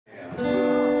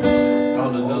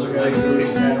those are things that we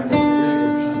have.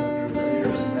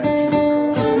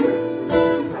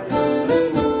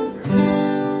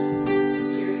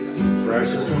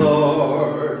 Precious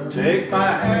Lord, take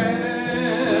my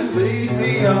hand, lead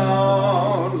me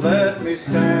on, let me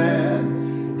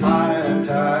stand. I am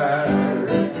tired,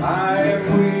 I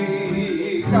am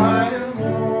weak, I am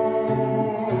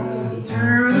worn.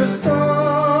 Through the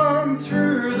storm,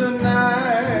 through the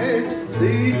night,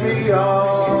 lead me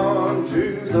on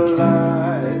to the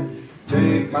light.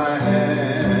 Take my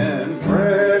hand,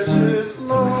 precious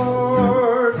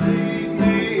Lord, lead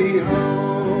me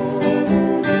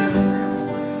home.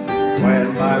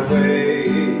 When my way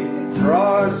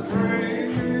draws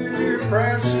drear,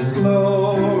 precious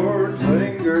Lord,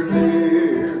 linger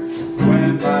near.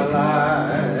 When my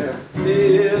life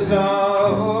is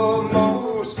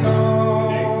almost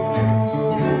gone,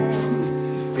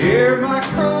 hear my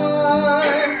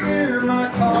cry, hear my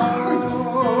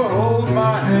call, hold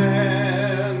my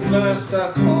hand lest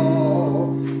I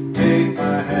fall. Take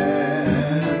my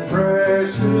hand,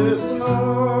 precious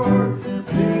Lord,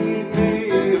 lead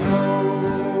me home.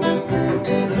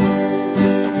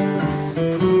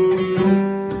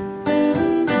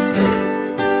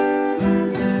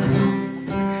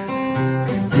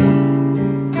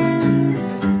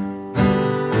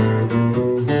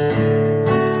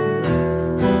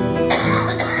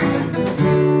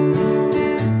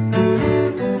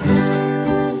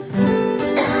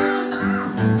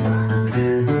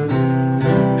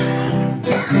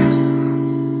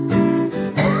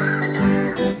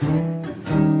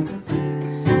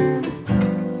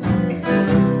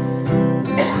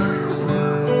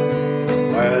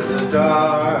 Where the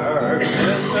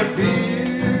darkness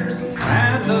appears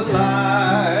and the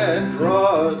light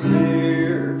draws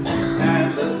near,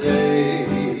 and the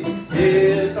day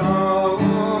is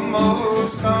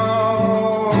almost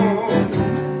gone.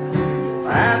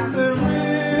 At the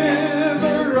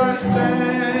river I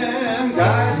stand,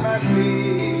 guide my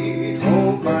feet,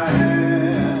 hold my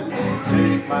hand,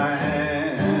 take my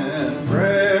hand,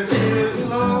 precious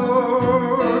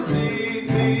Lord, lead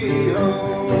me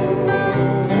home.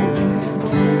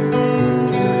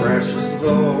 Precious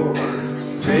Lord,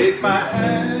 take my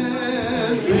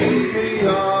hand, lead me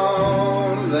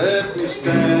on, let me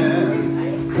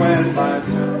stand. When my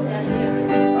turn,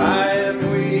 I am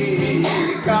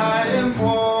weak, I am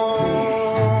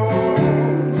worn.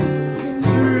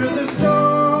 Through the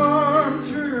storm,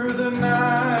 through the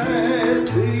night,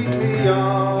 lead me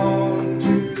on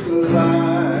to the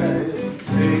light.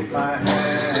 Take my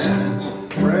hand,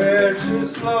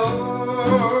 precious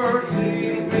Lord,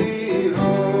 lead me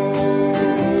home.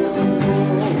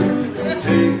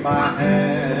 Take my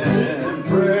hand,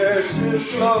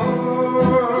 precious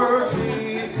Lord,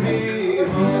 lead me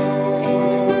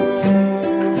home.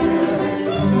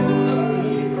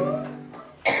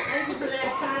 Thank you for that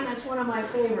time. That's one of my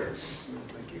favorites.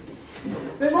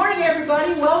 Good morning,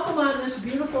 everybody. Welcome on this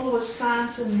beautiful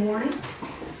Wisconsin morning.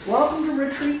 Welcome to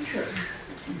Retreat Church.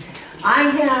 I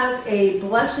have a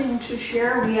blessing to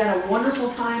share. We had a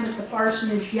wonderful time at the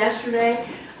parsonage yesterday.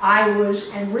 I was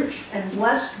enriched and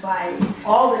blessed by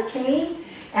all that came.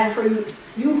 And for you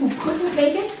who couldn't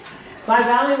make it, by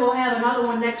golly, we'll have another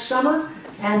one next summer.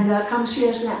 And come see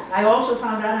us then. I also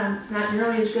found out I'm not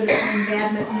nearly as good at playing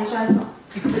badminton as I thought.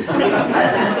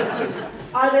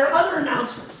 Are there other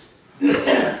announcements?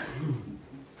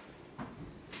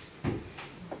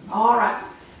 All right.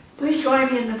 Please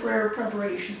join me in the prayer of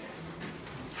preparation.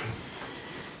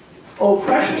 Oh,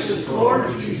 precious Lord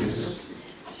Jesus,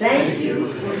 thank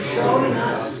you for showing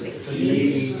us the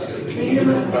keys to the kingdom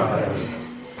of God.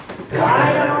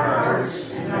 Guide our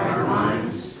hearts and our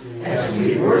minds as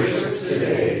we worship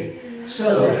today,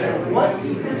 so that what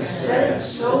you have said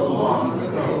so long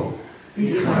ago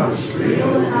becomes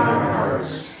real in our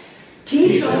hearts.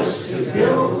 Teach us to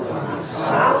build on a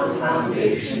solid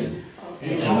foundation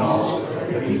in all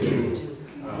that we do.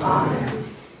 Amen.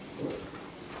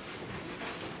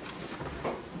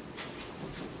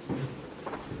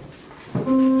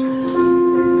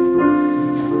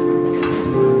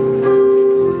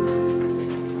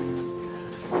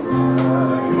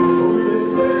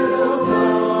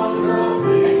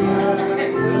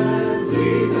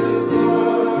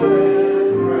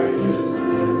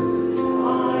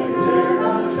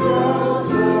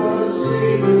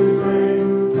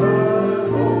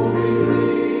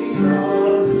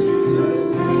 Jesus.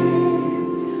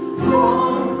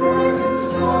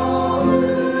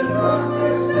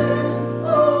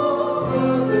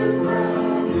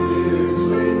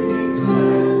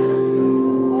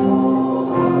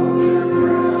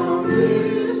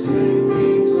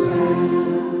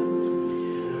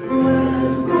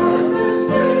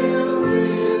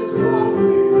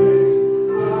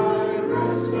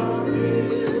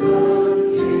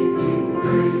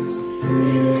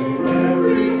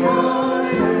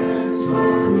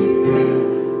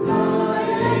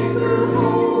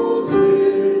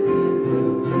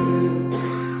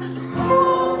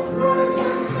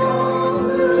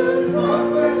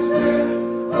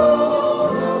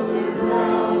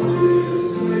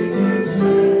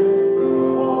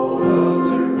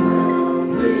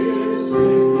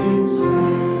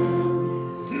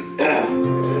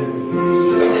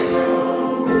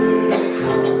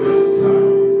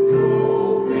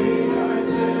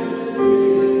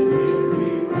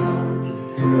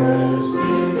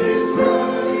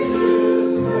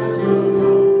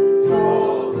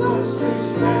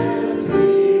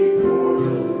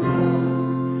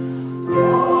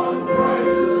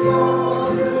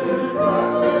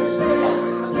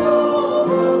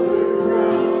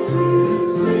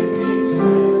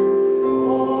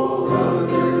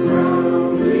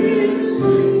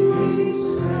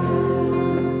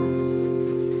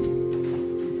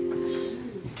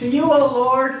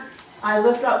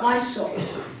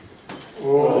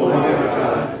 O my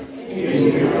God, in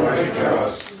you do I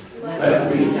trust.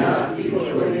 Let me not be put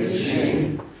to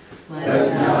shame.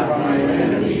 Let not mine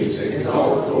enemies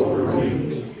exalt over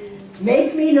me.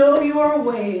 Make me know your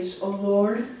ways, O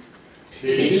Lord.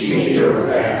 Teach me your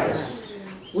paths.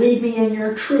 Lead me in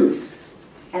your truth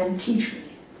and teach me.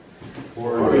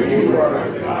 For you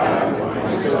are the God of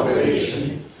my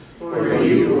salvation. For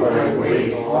you I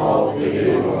wait all the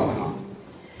day long.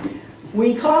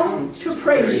 We come to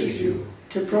praise you,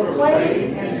 to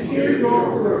proclaim and hear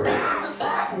your word.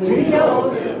 We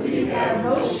know that we have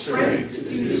no strength to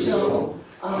do so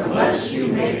unless you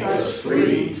make us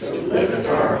free to lift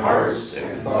our hearts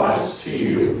and thoughts to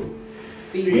you.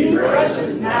 Be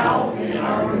present now in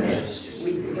our midst,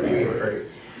 we pray.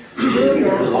 Through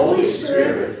your Holy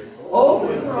Spirit,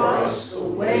 open for us the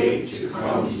way to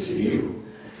come to you,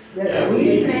 that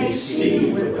we may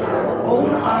see with our own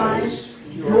eyes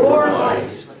your light,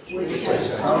 which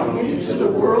has come into the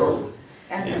world,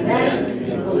 and then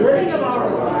in the living of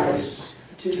our lives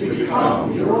to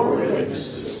become your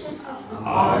witnesses.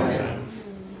 Amen.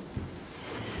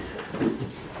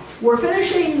 We're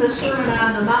finishing the Sermon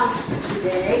on the Mount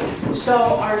today, so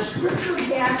our scripture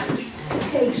passage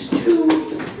takes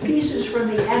two pieces from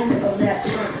the end of that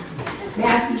sermon.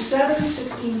 Matthew 7,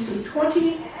 16 through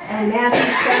 20, and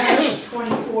Matthew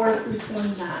 7, 24 through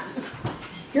 29.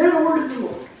 Hear the word of the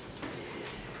Lord.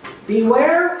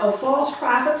 Beware of false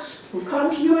prophets who come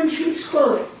to you in sheep's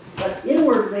clothing, but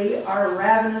inwardly are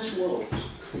ravenous wolves.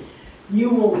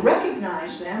 You will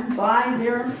recognize them by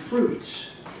their fruits.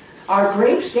 Are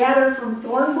grapes gathered from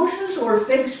thorn bushes or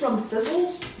figs from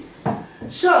thistles?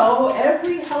 So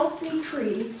every healthy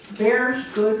tree bears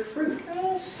good fruit,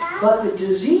 but the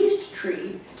diseased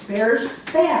tree bears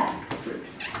bad fruit.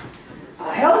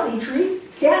 A healthy tree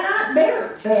cannot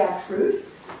bear bad fruit,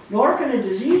 nor can a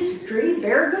diseased tree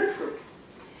bear good fruit.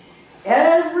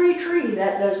 Every tree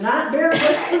that does not bear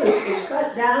good fruit is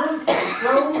cut down and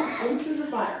thrown into the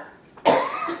fire.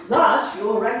 Thus you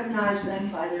will recognize them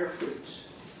by their fruits.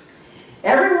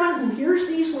 Everyone who hears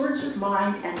these words of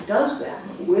mine and does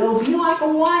them will be like a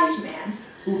wise man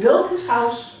who built his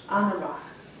house on the rock.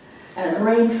 And the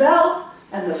rain fell,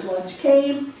 and the floods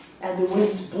came, and the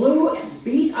winds blew and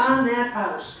beat on that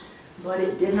house, but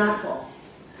it did not fall,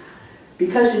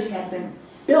 because it had been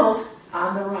built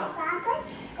on the rock.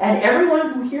 And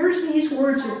everyone who hears these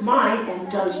words of mine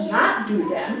and does not do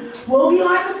them will be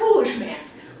like a foolish man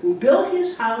who built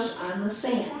his house on the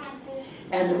sand.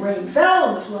 And the rain fell,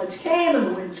 and the floods came, and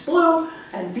the winds blew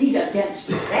and beat against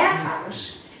that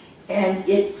house, and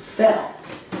it fell.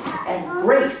 And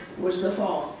great was the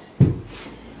fall.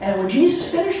 And when Jesus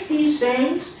finished these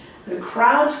sayings, the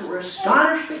crowds were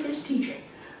astonished at his teaching,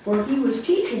 for he was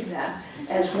teaching them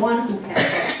as one who had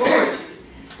authority,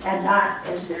 and not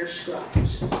as their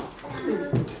scribes.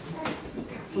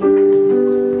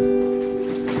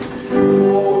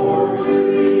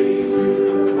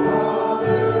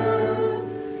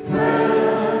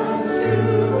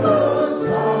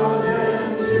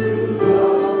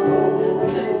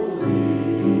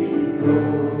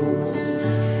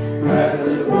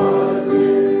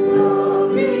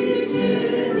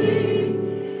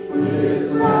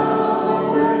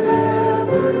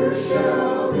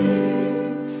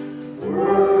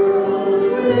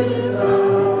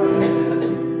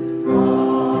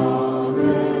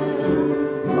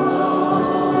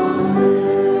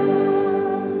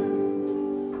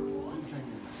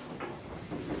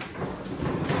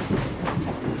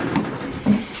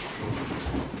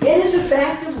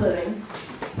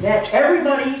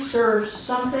 Serves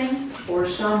something or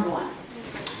someone.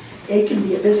 It can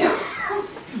be a business,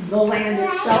 the land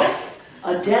itself,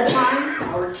 a deadline,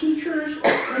 our teachers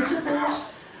or principals,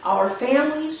 our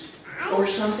families, or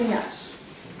something else.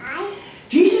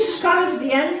 Jesus is coming to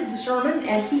the end of the sermon,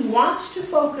 and he wants to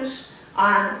focus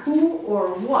on who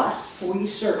or what we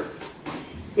serve.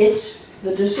 It's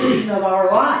the decision of our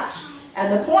lives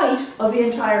and the point of the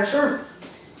entire sermon.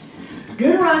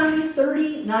 Deuteronomy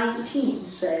 30:19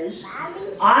 says,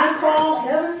 I call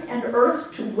heaven and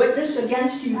earth to witness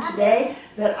against you today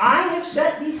that I have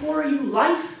set before you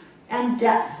life and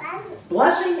death,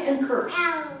 blessing and curse.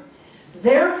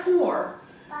 Therefore,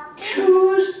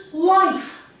 choose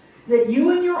life, that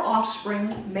you and your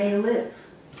offspring may live.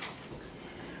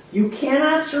 You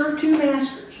cannot serve two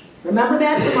masters. Remember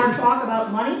that from our talk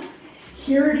about money?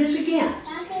 Here it is again.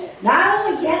 Not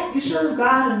only can't you serve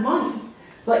God and money,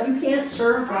 but you can't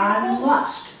serve God in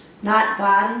lust, not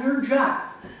God in your job,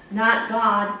 not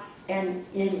God and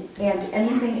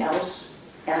anything else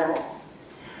at all.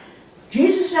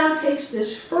 Jesus now takes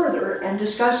this further and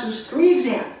discusses three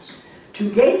examples: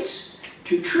 two gates,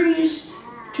 two trees,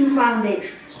 two two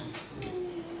foundations.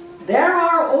 There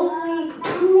are only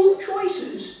two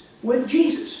choices with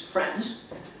Jesus, friends.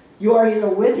 You are either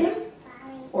with him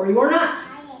or you are not.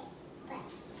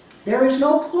 There is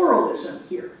no pluralism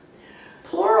here.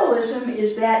 Pluralism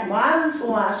is that modern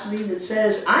philosophy that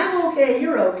says, I'm okay,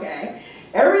 you're okay,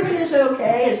 everything is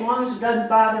okay as long as it doesn't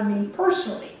bother me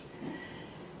personally.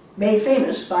 Made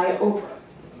famous by Oprah.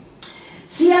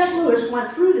 C.S. Lewis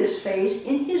went through this phase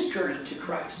in his journey to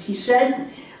Christ. He said,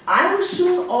 I was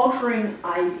soon altering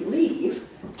I believe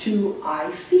to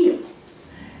I feel.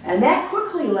 And that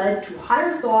quickly led to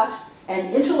higher thought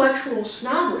and intellectual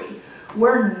snobbery,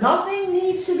 where nothing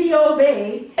needs to be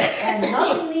obeyed and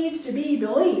nothing needs to be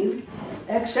believed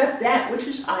except that which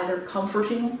is either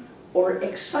comforting or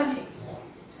exciting.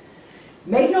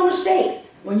 Make no mistake,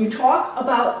 when you talk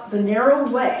about the narrow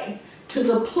way to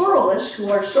the pluralists who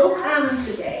are so common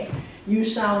today, you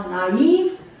sound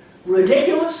naive,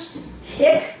 ridiculous,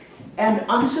 hick, and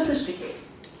unsophisticated.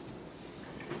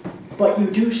 But you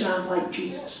do sound like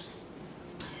Jesus.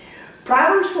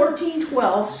 Proverbs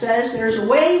 14:12 says, there's a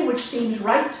way which seems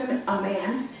right to a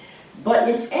man, but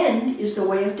its end is the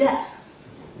way of death.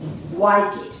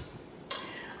 Wide gate.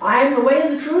 I am the way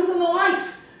and the truth and the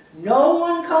life. No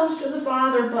one comes to the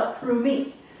Father but through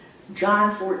me.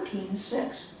 John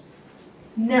 14:6.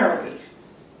 Narrow gate.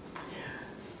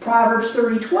 Proverbs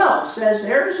 30:12 says,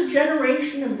 there is a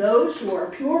generation of those who are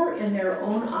pure in their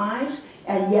own eyes,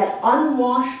 and yet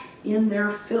unwashed in their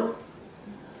filth.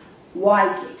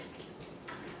 Wide gate.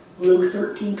 Luke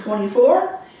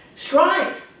 13:24,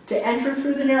 strive to enter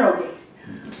through the narrow gate.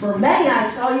 For many, I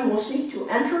tell you, will seek to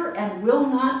enter and will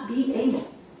not be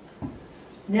able.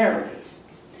 Narrow gate.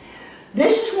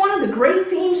 This is one of the great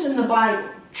themes in the Bible.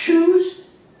 Choose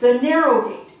the narrow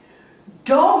gate.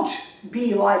 Don't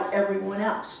be like everyone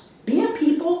else. Be a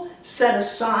people set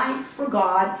aside for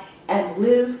God and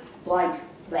live like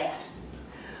that.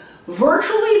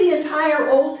 Virtually the entire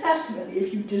Old Testament,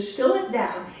 if you distill it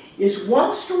down, is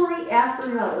one story after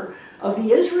another of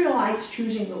the Israelites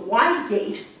choosing the wide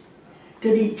gate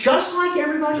to be just like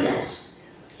everybody else,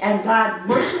 and God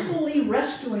mercifully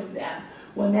rescuing them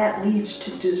when that leads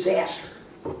to disaster.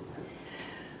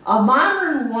 A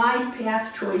modern wide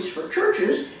path choice for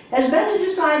churches has been to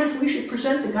decide if we should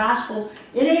present the gospel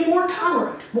in a more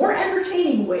tolerant, more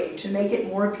entertaining way to make it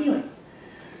more appealing.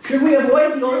 Should we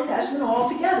avoid the Old Testament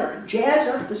altogether and jazz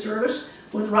up the service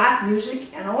with rock music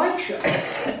and a light show?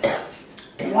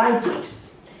 Wide gate,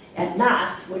 and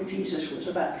not what Jesus was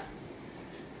about.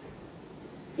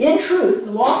 In truth,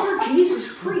 the longer Jesus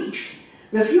preached,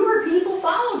 the fewer people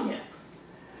followed him.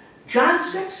 John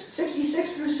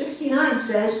 6:66-69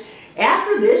 says,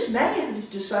 after this, many of his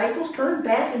disciples turned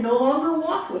back and no longer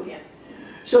walked with him.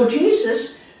 So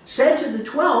Jesus said to the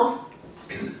 12,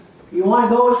 you want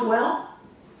to go as well?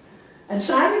 And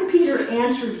Simon Peter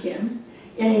answered him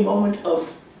in a moment of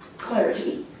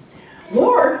clarity,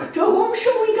 Lord, to whom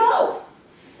shall we go?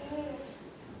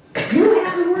 You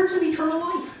have the words of eternal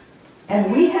life,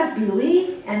 and we have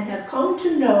believed and have come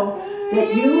to know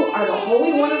that you are the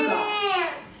Holy One of God.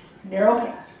 Narrow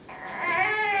path.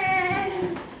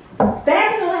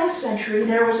 Back in the last century,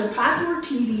 there was a popular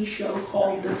TV show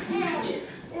called The Fugitive.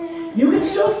 You can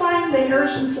still find the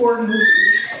Harrison Ford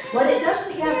movie, but it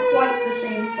doesn't have quite the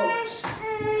same focus.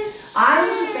 I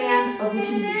was a fan of the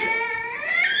TV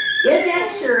show. In that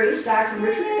series, Dr.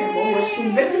 Richard Kimball was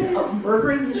convicted of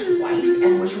murdering his wife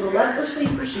and was relentlessly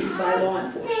pursued by law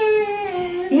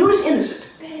enforcement. He was innocent,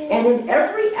 and in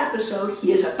every episode,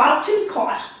 he is about to be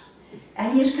caught,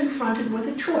 and he is confronted with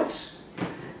a choice.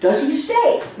 Does he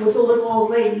stay with the little old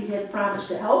lady he had promised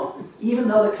to help, even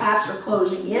though the cops are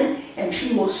closing in and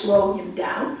she will slow him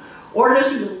down? Or does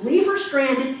he leave her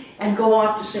stranded and go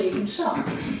off to save himself?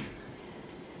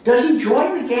 Does he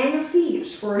join the gang of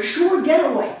thieves for a sure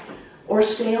getaway, or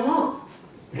stay alone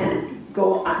and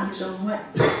go on his own way?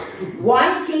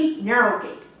 Wide gate, narrow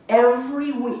gate,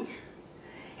 every week.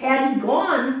 Had he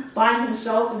gone by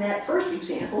himself in that first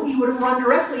example, he would have run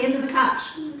directly into the cops.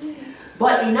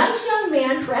 But a nice young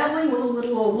man traveling with a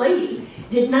little old lady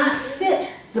did not fit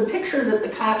the picture that the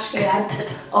cops had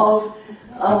of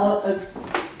a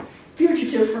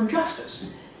fugitive from justice.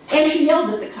 And she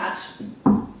yelled at the cops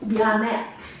beyond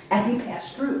that, and he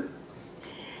passed through.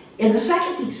 In the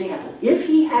second example, if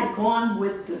he had gone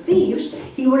with the thieves,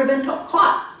 he would have been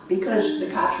caught because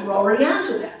the cops were already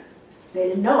onto them. They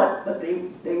didn't know it, but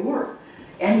they were,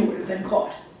 and he would have been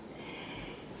caught.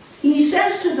 He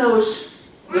says to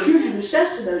the fugitive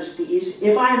says to those thieves,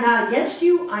 if I am not against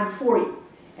you, I'm for you.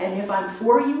 And if I'm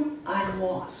for you, I'm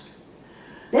lost.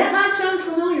 That might sound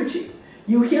familiar to you.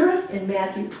 You hear it in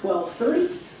Matthew 12:30,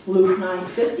 Luke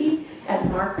 9:50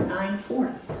 and Mark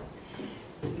 9:40.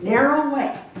 Narrow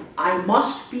way, I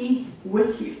must be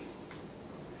with you.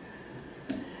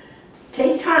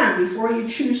 Take time before you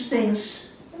choose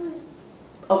things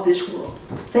of this world.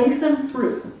 Think them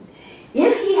through.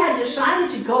 If he had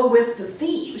decided to go with the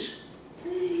thieves,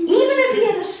 even if he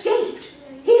had escaped,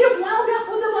 he'd have wound up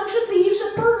with a bunch of thieves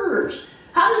and murderers.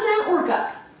 How does that work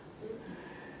out?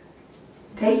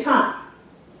 Take time.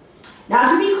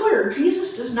 Now, to be clear,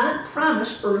 Jesus does not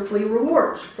promise earthly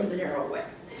rewards from the narrow way.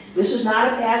 This is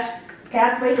not a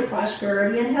pathway to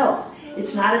prosperity and health.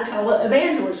 It's not a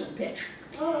tele-evangelism pitch.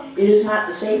 It is not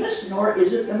the safest, nor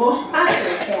is it the most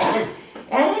popular path,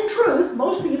 and in truth,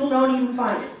 most people don't even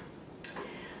find it.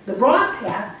 The broad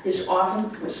path is often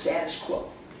the status quo.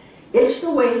 It's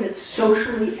the way that's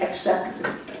socially acceptable.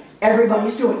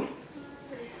 Everybody's doing it.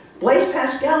 Blaise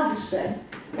Pascal has said,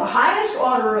 the highest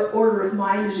order of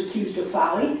mind is accused of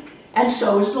folly, and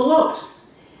so is the lowest.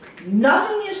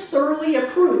 Nothing is thoroughly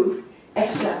approved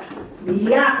except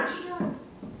mediocrity.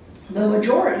 The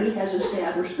majority has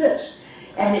established this,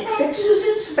 and it fixes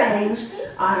its fangs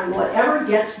on whatever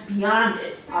gets beyond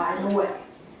it either way.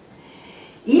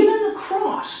 Even the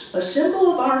cross, a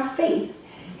symbol of our faith,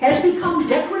 has become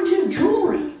decorative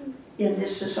jewelry in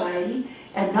this society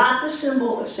and not the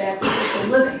symbol of sacrificial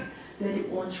living that it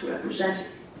once represented.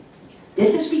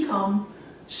 It has become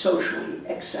socially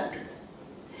acceptable.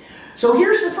 So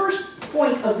here's the first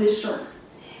point of this sermon.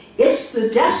 It's the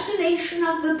destination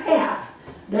of the path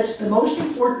that's the most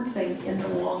important thing in the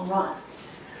long run.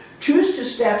 Choose to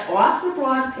step off the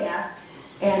broad path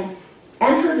and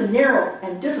enter the narrow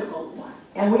and difficult one.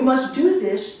 And we must do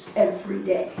this every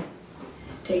day.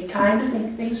 Take time to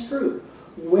think things through.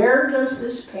 Where does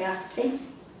this path take me?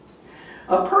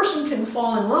 A person can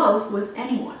fall in love with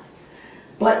anyone,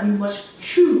 but you must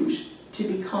choose to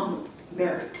become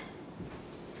married.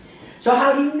 So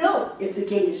how do you know if the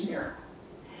gate is narrow?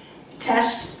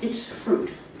 Test its fruit.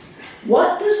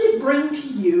 What does it bring to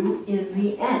you in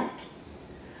the end?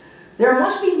 There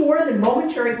must be more than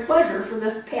momentary pleasure for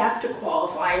the path to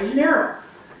qualify as narrow.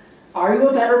 Are you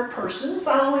a better person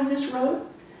following this road?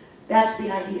 That's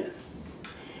the idea.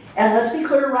 And let's be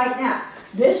clear right now.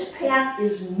 This path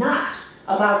is not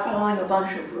about following a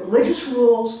bunch of religious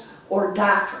rules or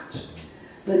doctrines.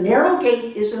 The narrow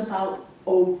gate is about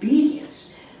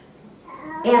obedience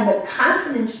and the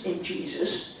confidence in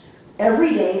Jesus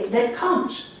every day that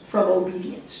comes from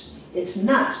obedience. It's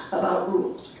not about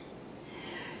rules.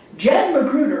 Jed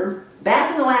Magruder,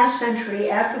 back in the last century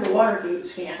after the Watergate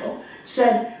scandal,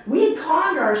 said we had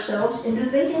conned ourselves into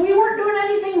thinking we weren't doing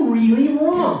anything really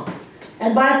wrong.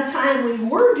 And by the time we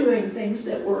were doing things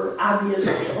that were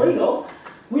obviously illegal,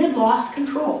 we had lost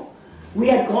control. We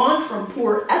had gone from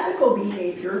poor ethical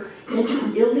behavior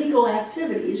into illegal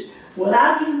activities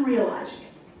without even realizing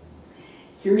it.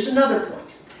 Here's another point.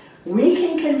 We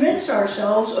can convince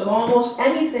ourselves of almost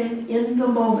anything in the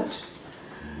moment.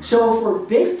 So for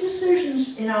big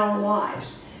decisions in our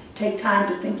lives, take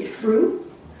time to think it through,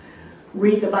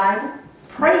 read the Bible,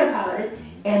 pray about it,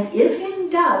 and if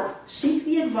in doubt, seek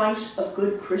the advice of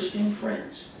good Christian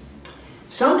friends.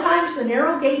 Sometimes the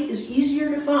narrow gate is easier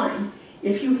to find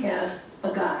if you have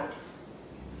a guide.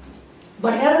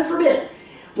 But heaven forbid,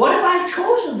 what if I've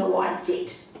chosen the wide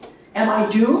gate? Am I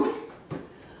doomed?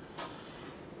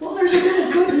 Well, there's a bit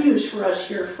of good news for us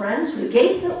here, friends. The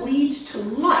gate that leads to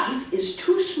life is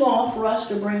too small for us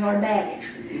to bring our baggage.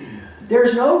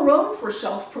 There's no room for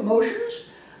self-promotions,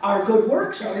 our good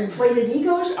works, our inflated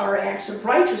egos, our acts of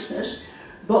righteousness,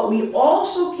 but we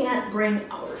also can't bring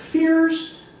our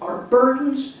fears, our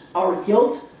burdens, our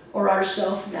guilt, or our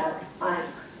self-doubt either.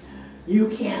 You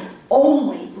can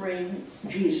only bring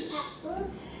Jesus.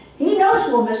 He knows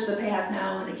we'll miss the path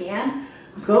now and again.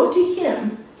 Go to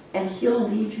Him and He'll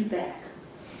lead you back.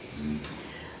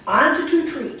 On to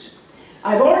two trees.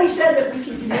 I've already said that we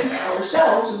can convince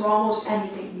ourselves of almost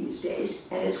anything these days,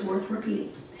 and it's worth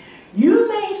repeating. You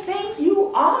may think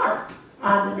you are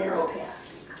on the narrow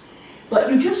path, but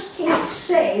you just can't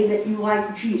say that you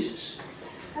like Jesus.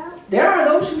 There are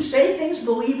those who say things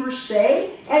believers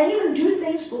say, and even do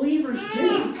things believers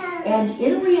do, and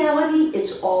in reality,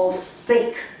 it's all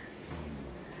fake.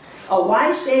 A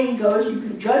wise saying goes, you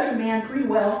can judge a man pretty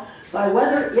well by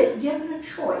whether, if given a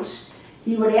choice,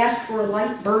 he would ask for a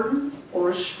light burden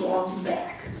or a strong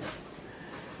back.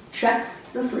 Check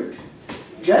the fruit.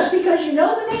 Just because you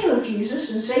know the name of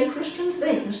Jesus and say Christian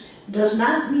things does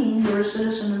not mean you're a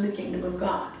citizen of the kingdom of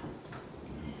God.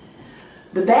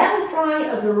 The battle cry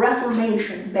of the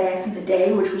Reformation back in the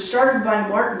day, which was started by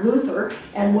Martin Luther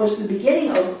and was the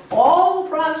beginning of all the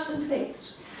Protestant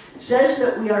faiths, says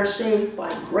that we are saved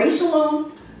by grace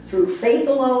alone, through faith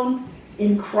alone,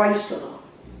 in Christ alone.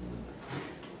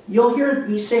 You'll hear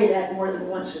me say that more than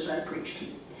once as I preach to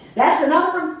you. That's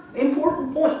another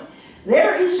important point.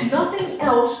 There is nothing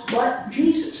else but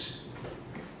Jesus.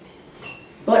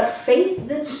 But faith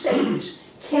that saves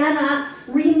cannot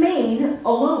remain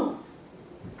alone.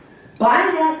 By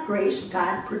that grace,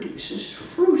 God produces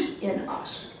fruit in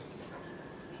us.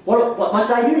 What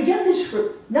must I do to get this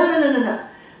fruit? No.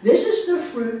 This is the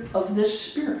fruit of the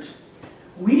Spirit.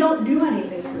 We don't do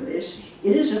anything for this.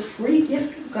 It is a free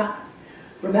gift of God.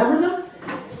 Remember them?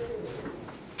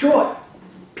 Joy,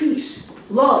 peace,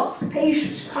 love,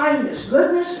 patience, kindness,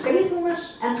 goodness,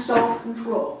 faithfulness, and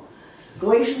self-control.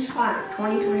 Galatians 5,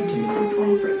 22 through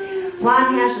 23.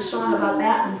 Ron has a song about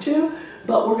that one too,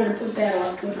 but we're going to put that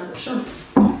off to another sermon.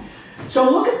 So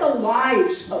look at the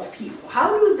lives of people.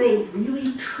 How do they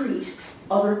really treat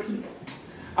other people?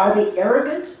 Are they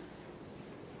arrogant?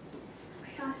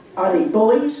 Are they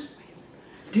bullies?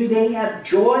 Do they have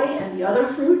joy and the other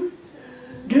fruit?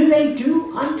 Do they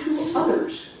do unto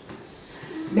others?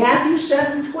 Matthew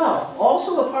 7:12,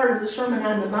 also a part of the Sermon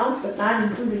on the Mount, but not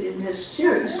included in this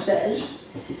series, says,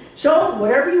 "So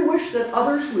whatever you wish that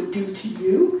others would do to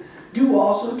you, do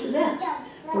also to them.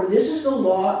 For this is the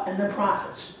law and the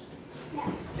prophets."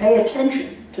 Pay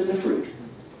attention to the fruit.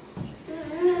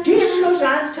 Jesus goes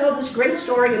on to tell this great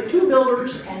story of two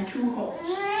builders and two homes.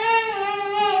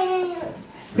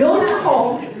 Building a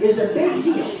home is a big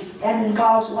deal and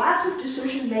involves lots of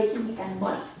decision making and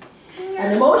money.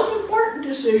 And the most important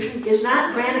decision is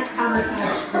not granite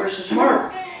countertops versus marble.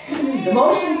 The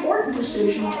most important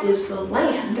decision is the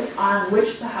land on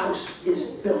which the house is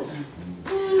built.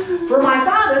 For my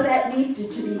father, that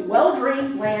needed to be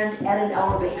well-drained land at an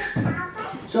elevation,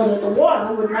 so that the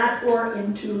water would not pour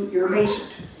into your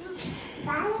basement.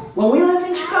 When we lived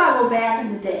in Chicago back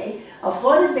in the day, a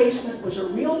flooded basement was a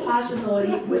real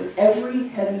possibility with every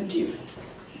heavy dew.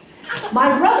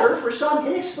 My brother, for some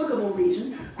inexplicable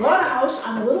reason, bought a house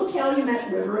on the Little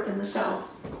Calumet River in the south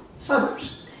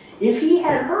suburbs. If he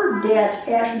had heard Dad's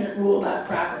passionate rule about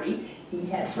property, he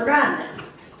had forgotten it.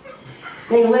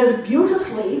 They lived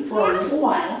beautifully for a little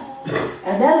while,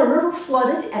 and then the river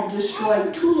flooded and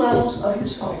destroyed 2 levels of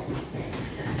his home.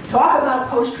 Talk about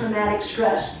post-traumatic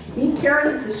stress. He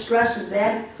carried the stress of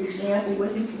that example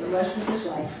with him for the rest of his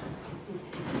life.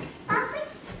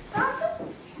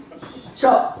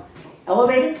 So,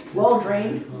 elevated,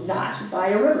 well-drained, not by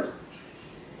a river.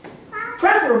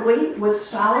 Preferably with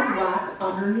solid rock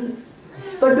underneath.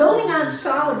 But building on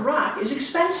solid rock is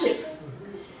expensive.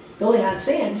 Building on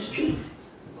sand is cheap.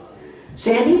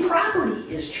 Sandy property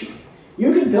is cheap.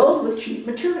 You can build with cheap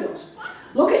materials.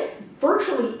 Look at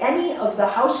virtually any of the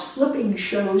house flipping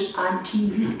shows on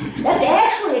TV. That's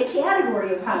actually a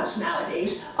category of house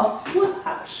nowadays, a flip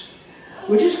house,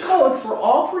 which is code for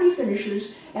all pretty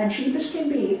finishes and cheap as can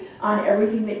be on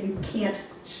everything that you can't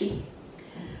see.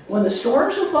 When the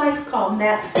storms of life come,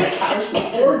 that flip house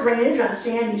with poor drainage on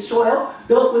sandy soil,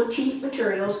 built with cheap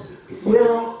materials,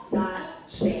 will not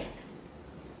stand.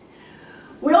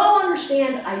 We all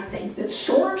understand, I think, that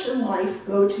storms in life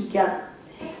go together.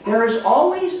 There is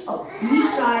always a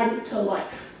B-side to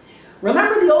life.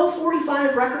 Remember the old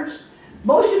 45 records?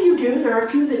 Most of you do, there are a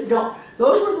few that don't.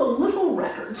 Those were the little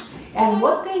records, and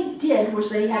what they did was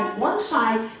they had one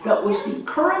side that was the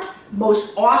current,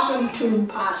 most awesome tune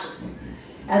possible.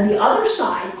 And the other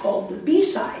side, called the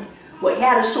B-side,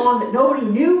 had a song that nobody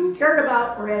knew, cared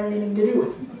about, or had anything to do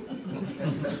with.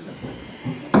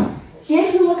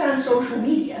 If you look on social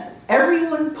media,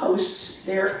 everyone posts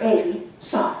their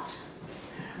A-sides.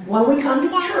 When we come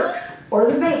to church,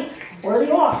 or the bank, or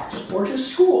the office, or to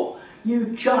school,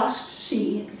 you just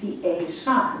see the A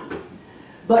side.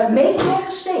 But make no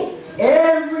mistake,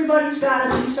 everybody's got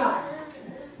a B side.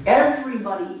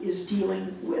 Everybody is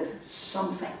dealing with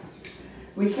something.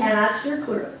 We cannot steer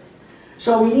clear of it.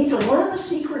 So we need to learn the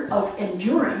secret of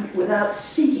enduring without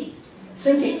sinking,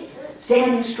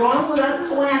 standing strong without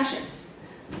collapsing,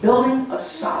 building a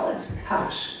solid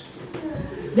house.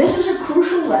 This is a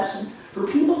crucial lesson for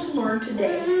people to learn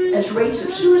today as rates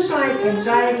of suicide,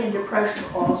 anxiety, and depression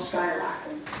all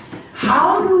skyrocket.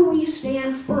 How do we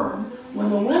stand firm when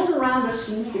the world around us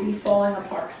seems to be falling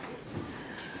apart?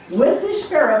 With this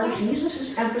parable, Jesus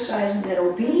is emphasizing that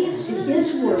obedience to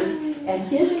His word and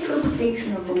His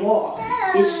interpretation of the law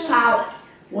is solid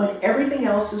when everything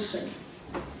else is sinking.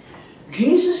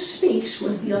 Jesus speaks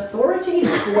with the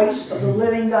authoritative voice of the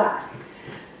living God.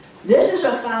 This is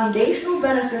a foundational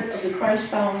benefit of the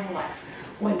Christ-following life.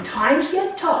 When times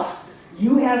get tough,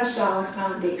 you have a solid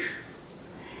foundation.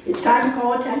 It's time to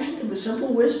call attention to the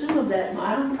simple wisdom of that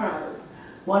modern proverb.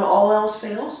 When all else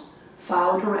fails,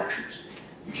 follow directions.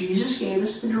 Jesus gave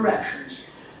us the directions.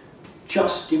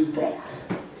 Just do that.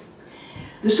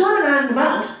 The Sermon on the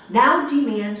Mount now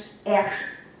demands action.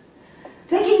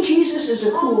 Thinking Jesus is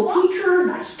a cool teacher,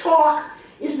 nice talk,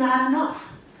 is not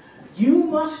enough. You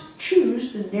must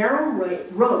choose the narrow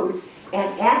road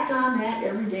and act on that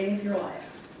every day of your life.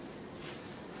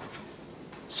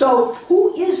 So,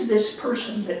 who is this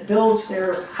person that builds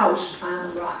their house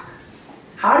on the rock?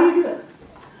 How do you do it?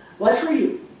 Let's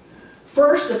review.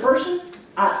 First, the person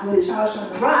with his house on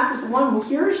the rock is the one who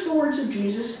hears the words of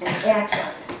Jesus and acts on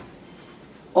them.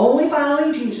 Only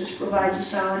following Jesus provides a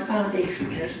solid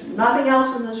foundation. There's nothing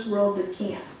else in this world that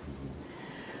can.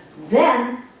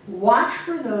 Then, watch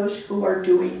for those who are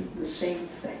doing the same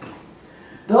thing.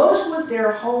 Those with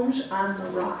their homes on the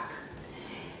rock.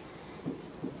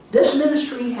 This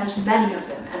ministry has many of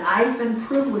them, and I've been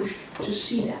privileged to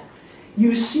see them.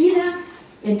 You see them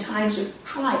in times of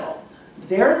trial.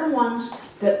 They're the ones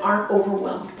that aren't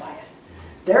overwhelmed by it.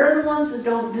 They're the ones that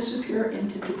don't disappear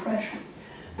into depression.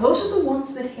 Those are the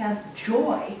ones that have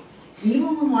joy,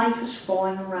 even when life is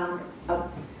falling around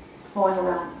them.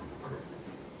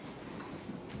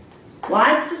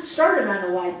 Lives that started on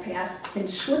the wide path can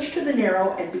switch to the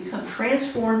narrow and become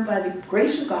transformed by the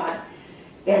grace of God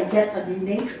and get a new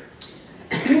nature.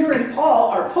 Peter and Paul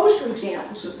are poster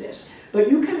examples of this, but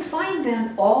you can find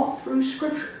them all through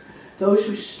Scripture. Those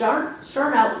who start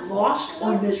out lost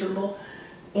or miserable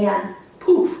and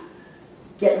poof,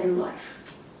 get new life.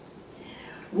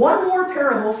 One more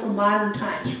parable from modern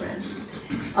times, friends.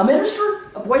 A minister,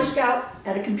 a Boy Scout,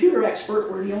 and a computer expert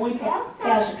were the only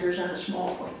passengers on a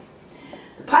small plane.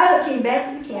 The pilot came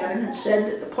back to the cabin and said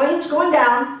that the plane was going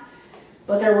down,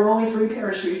 but there were only 3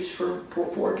 parachutes for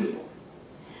 4 people.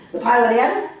 The pilot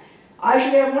added, I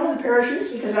should have one of the parachutes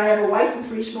because I have a wife and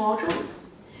 3 small children.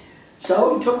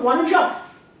 So he took one and jumped.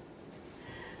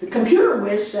 The computer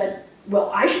whiz said, well,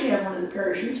 I should have one of the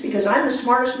parachutes because I'm the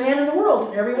smartest man in the world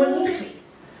and everyone needs me.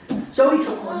 So he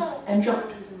took one and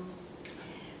jumped.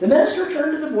 The minister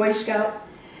turned to the Boy Scout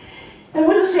and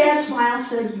with a sad smile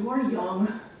said, you are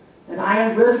young and I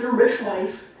have lived a rich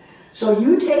life, so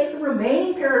you take the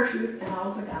remaining parachute and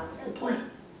I'll go down with the plane.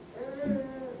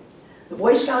 The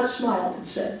Boy Scout smiled and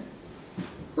said,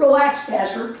 relax,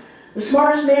 Pastor. The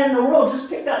smartest man in the world just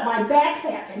picked up my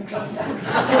backpack and jumped out.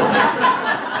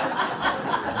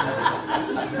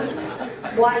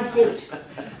 Wide gate.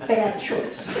 Bad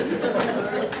choice.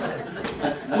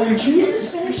 When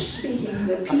Jesus finished speaking,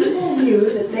 the people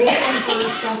knew that they had heard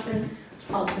something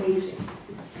amazing.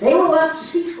 They were left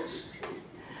speechless.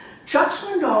 Chuck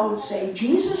Swindoll would say,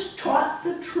 Jesus taught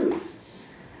the truth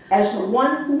as the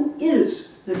one who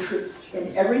is the truth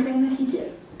in everything that he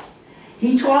did.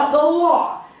 He taught the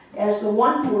law as the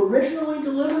one who originally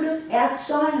delivered it at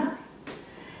Sinai.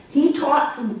 He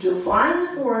taught from divine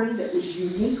authority that was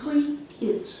uniquely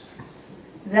his.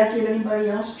 Did that give anybody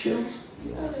else chills?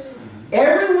 Yes.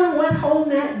 Everyone went home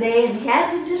that day and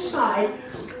had to decide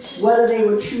whether they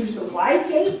would choose the wide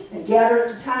gate and gather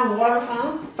at the town water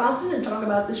fountain and talk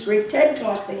about this great TED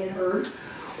talk they had heard,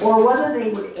 or whether they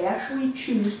would actually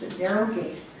choose the narrow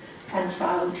gate and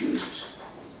follow Jesus.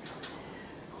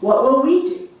 What will we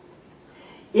do?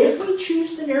 If we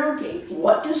choose the narrow gate,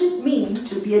 what does it mean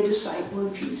to be a disciple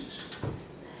of Jesus?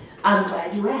 I'm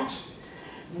glad you asked.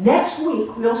 Next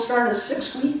week, we'll start a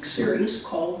 6-week series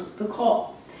called The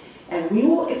Call, and we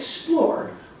will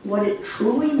explore what it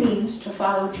truly means to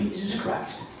follow Jesus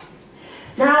Christ.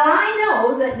 Now, I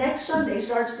know that next Sunday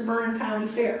starts the Marin County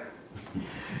Fair.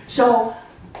 So,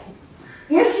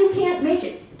 if you can't make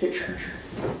it to church,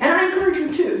 and I encourage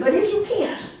you to, but if you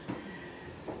can't,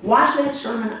 watch that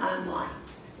sermon online,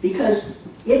 because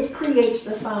it creates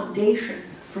the foundation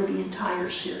for the entire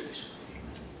series.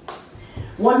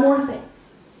 One more thing.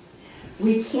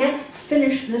 We can't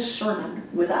finish this sermon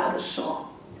without a song.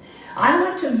 I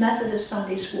went to Methodist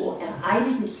Sunday School, and I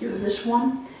didn't hear this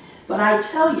one, but I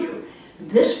tell you,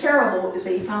 this parable is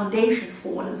a foundation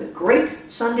for one of the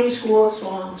great Sunday school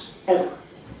songs ever.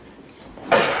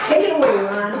 Take it away,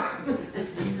 Ron.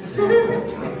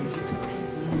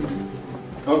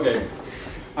 Okay.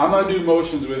 I'm going to do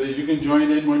motions with it. You can join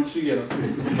in once you get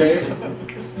them. Okay?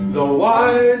 The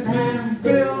wise man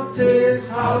built his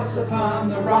house upon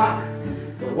the rock.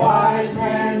 The wise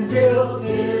man built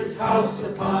his house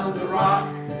upon the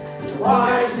rock. The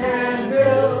wise man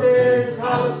built his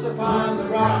house upon the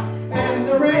rock. And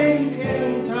the rains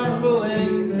came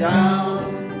tumbling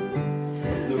down.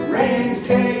 The rains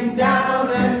came down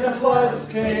and the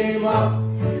floods came up.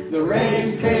 The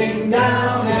rains came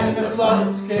down and the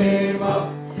floods came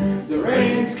up. The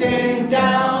rains came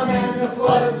down and the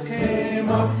floods came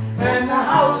up. And the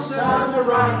house on the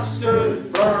rock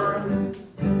stood firm.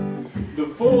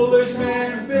 foolish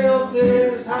man built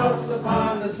his house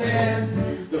upon the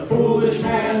sand. The foolish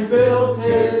man built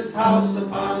his house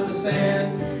upon the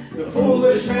sand. The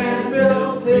foolish man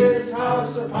built his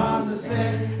house upon the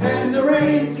sand. And the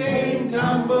rains came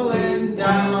tumbling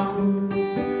down.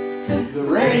 The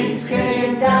rains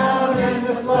came down and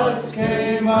the floods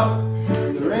came up.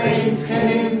 The rains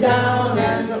came down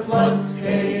and the floods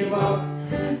came up.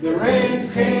 The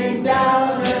rains came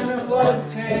down and the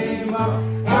floods came up.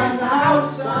 And the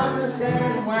house on the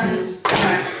sand went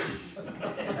splash.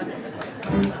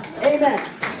 Amen.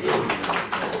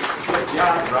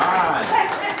 Yeah,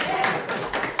 right.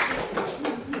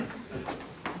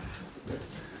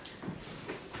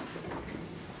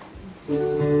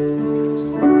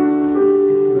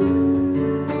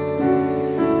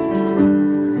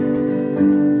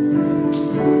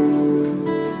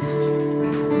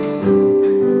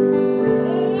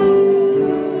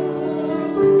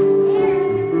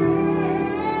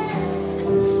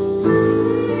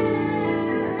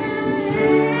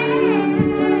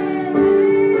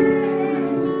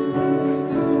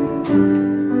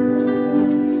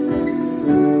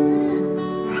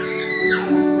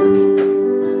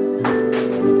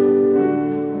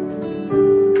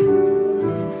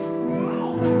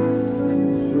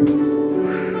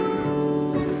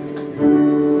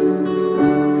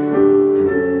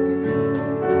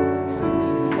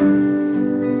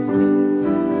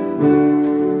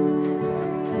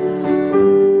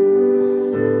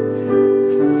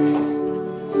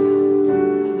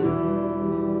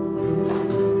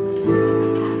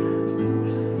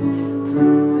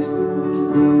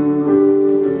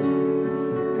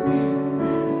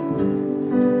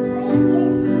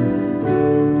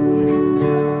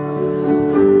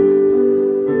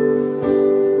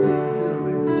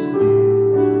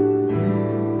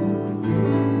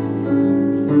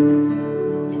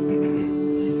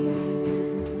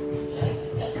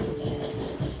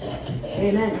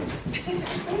 Amen.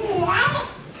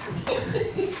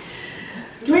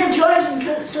 Do we have joys and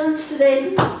concerns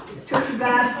today, Church of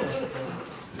God?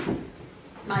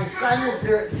 My son is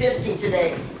 50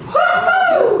 today.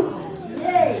 Woo-hoo!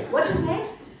 Yay! What's his name?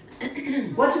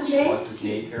 What's his name? What's his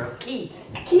name, Carol?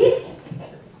 Keith. Keith?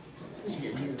 She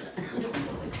didn't hear that.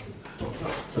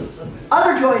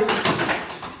 Other joys.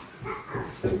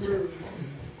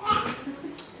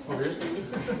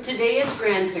 Today is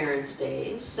Grandparents'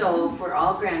 Day, so for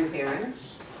all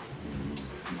grandparents.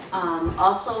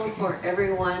 Also for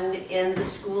everyone in the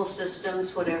school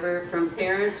systems, whatever, from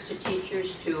parents to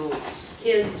teachers to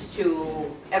kids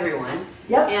to everyone.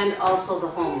 Yep. And also the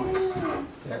homeless.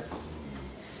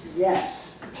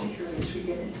 Yes. Particularly as we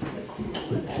get into the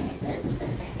cool.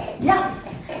 Yeah.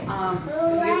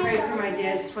 We prayed for my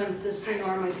dad's twin sister,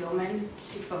 Norma Gilman.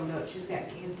 She found out she's got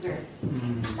cancer.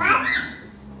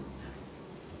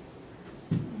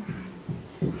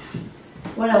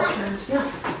 What else, friends?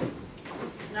 Yeah.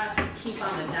 Not to keep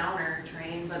on the downer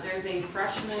train, but there's a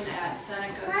freshman at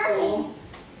Seneca School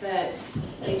that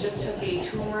they just took a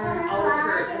tumor out of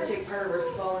her, they take part of her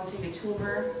skull and take a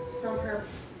tumor from her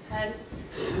head.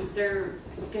 They're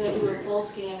gonna do a full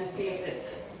scan to see if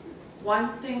it's,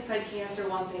 one thing said cancer,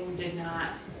 one thing did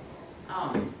not.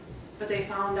 But they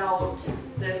found out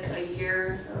this a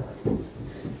year,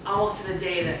 almost to the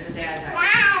day that the dad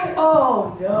died.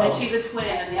 Oh, no. And she's a twin,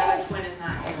 and the other twin is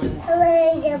not healing.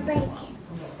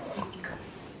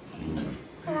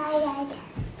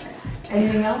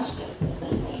 Anything else?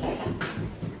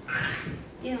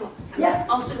 You know, Yeah.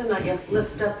 I'm also gonna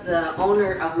lift up the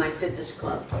owner of my fitness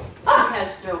club. He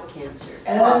has throat cancer.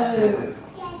 Oh.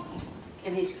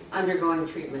 And he's undergoing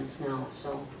treatments now,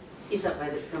 so he's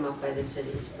from up by the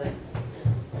cities, but.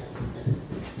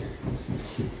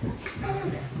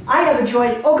 I have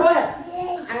enjoyed. Oh, go ahead.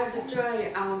 I have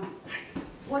enjoyed,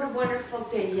 what a wonderful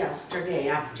day yesterday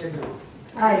afternoon.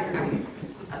 I agree.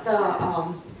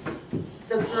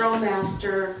 The grill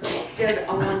master did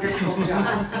a wonderful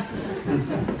job.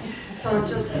 So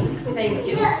just thank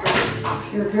you.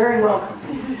 You're very welcome.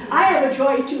 I have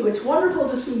enjoyed too. It's wonderful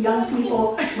to see young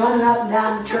people running up and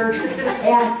down the church,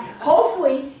 and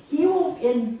hopefully he will,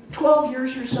 in 12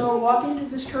 years or so, walk into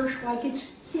this church like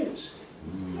it's his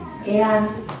and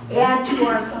add to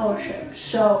our fellowship.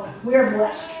 So we're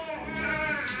blessed.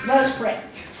 Let us pray.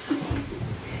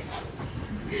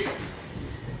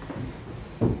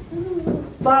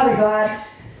 Father God,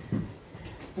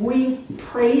 we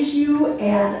praise you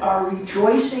and are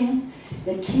rejoicing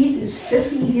that Keith is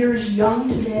 50 years young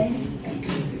today,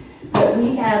 that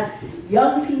we have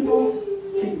young people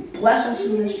to bless us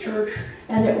in this church,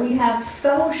 and that we have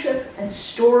fellowship and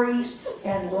stories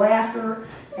and laughter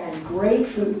and great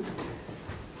food.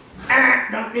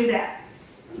 Don't do that.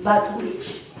 about to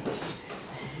leave.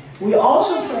 We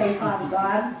also pray, Father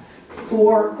God,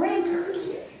 for grandparents,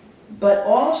 but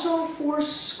also for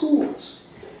schools,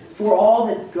 for all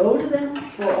that go to them,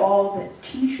 for all that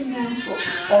teach in them,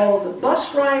 for all of the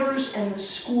bus drivers and the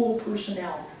school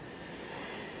personnel.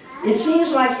 It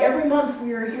seems like every month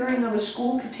we are hearing of a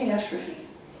school catastrophe.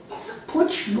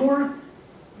 Put your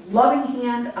loving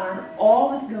hand on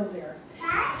all that go there.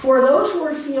 For those who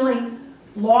are feeling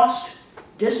lost,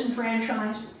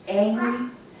 disenfranchised, angry,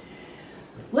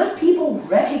 let people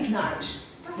recognize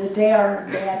that they are in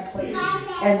a bad place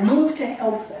and move to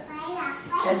help them.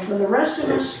 And for the rest of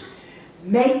us,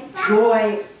 make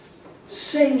joy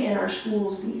sing in our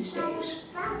schools these days.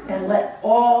 And let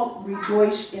all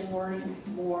rejoice in learning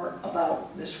more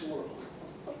about this world.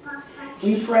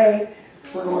 We pray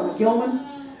for Norma Gilman.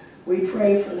 We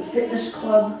pray for the fitness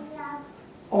club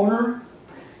owner.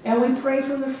 And we pray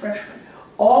for the freshmen,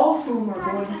 all of whom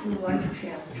are going through life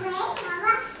challenges.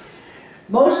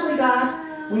 Mostly,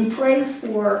 God, we pray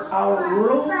for our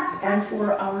world and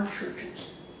for our churches.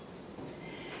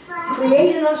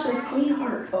 Create in us a clean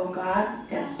heart, O God,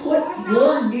 and put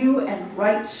your new and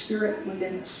right spirit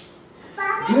within us.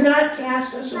 Do not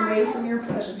cast us away from your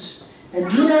presence, and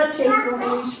do not take your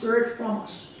Holy Spirit from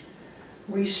us.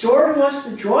 Restore to us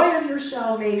the joy of your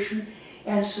salvation,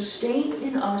 and sustain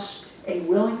in us a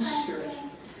willing spirit.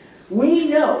 We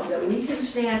know that we can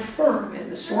stand firm in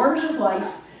the storms of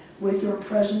life with your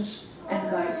presence and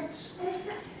guidance.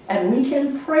 And we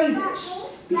can pray this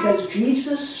because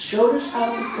Jesus showed us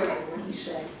how to pray when he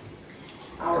said,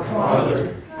 Our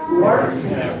Father, who art in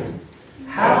heaven,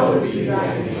 hallowed be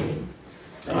thy name.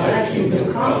 Thy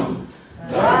kingdom come,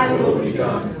 thy will be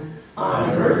done, on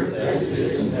earth as it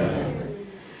is in heaven.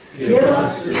 Give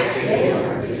us this day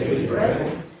our daily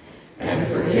bread, and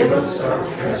forgive us our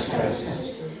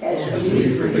trespasses, as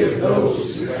we forgive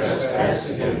those who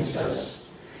trespass against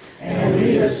us. And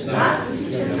lead us not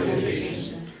into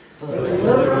temptation, but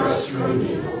deliver us from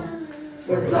evil.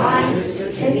 For thine is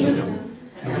the kingdom,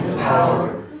 and the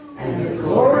power, and the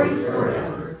glory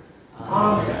forever.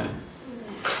 Amen.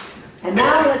 And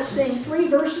now let's sing 3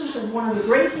 verses of one of the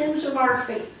great hymns of our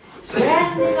faith,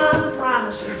 Standing on the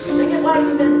Promises. Sing it like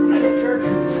you've been in church.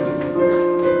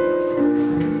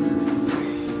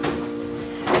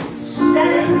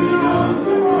 Standing on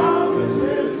the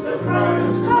promises of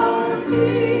Christ our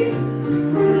King.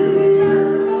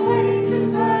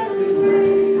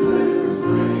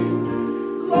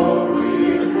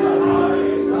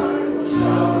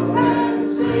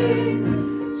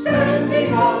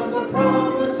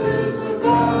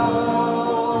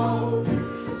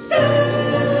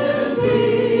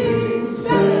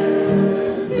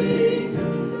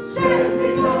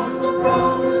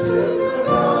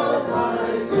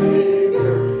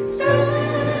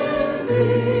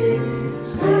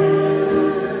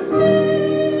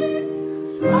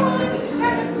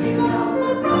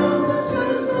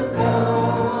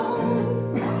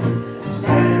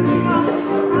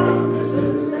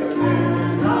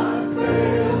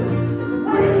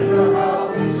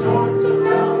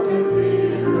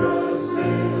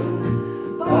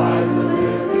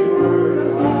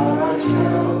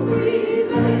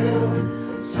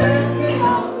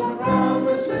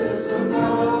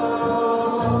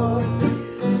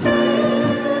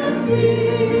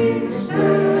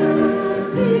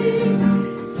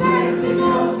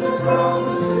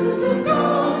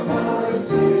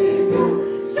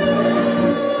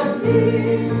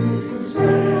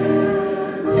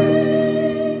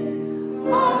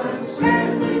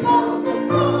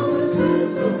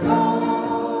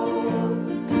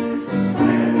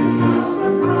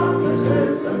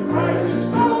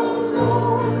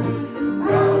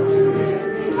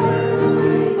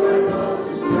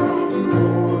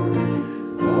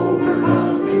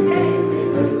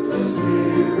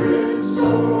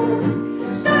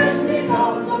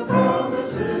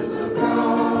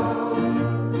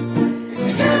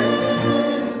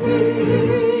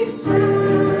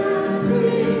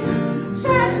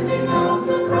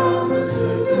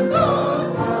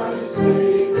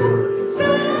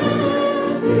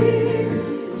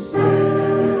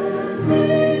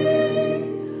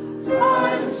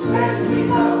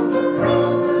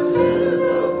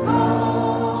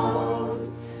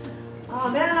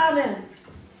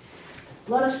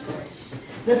 Let us pray.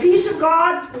 The peace of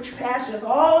God, which passeth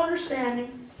all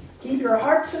understanding, keep your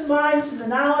hearts and minds in the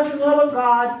knowledge and love of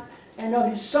God and of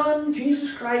his Son,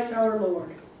 Jesus Christ our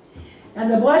Lord. And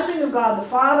the blessing of God the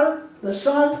Father, the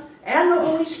Son, and the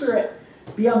Holy Spirit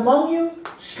be among you,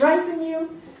 strengthen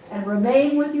you, and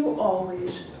remain with you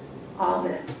always.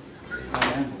 Amen.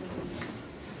 Amen.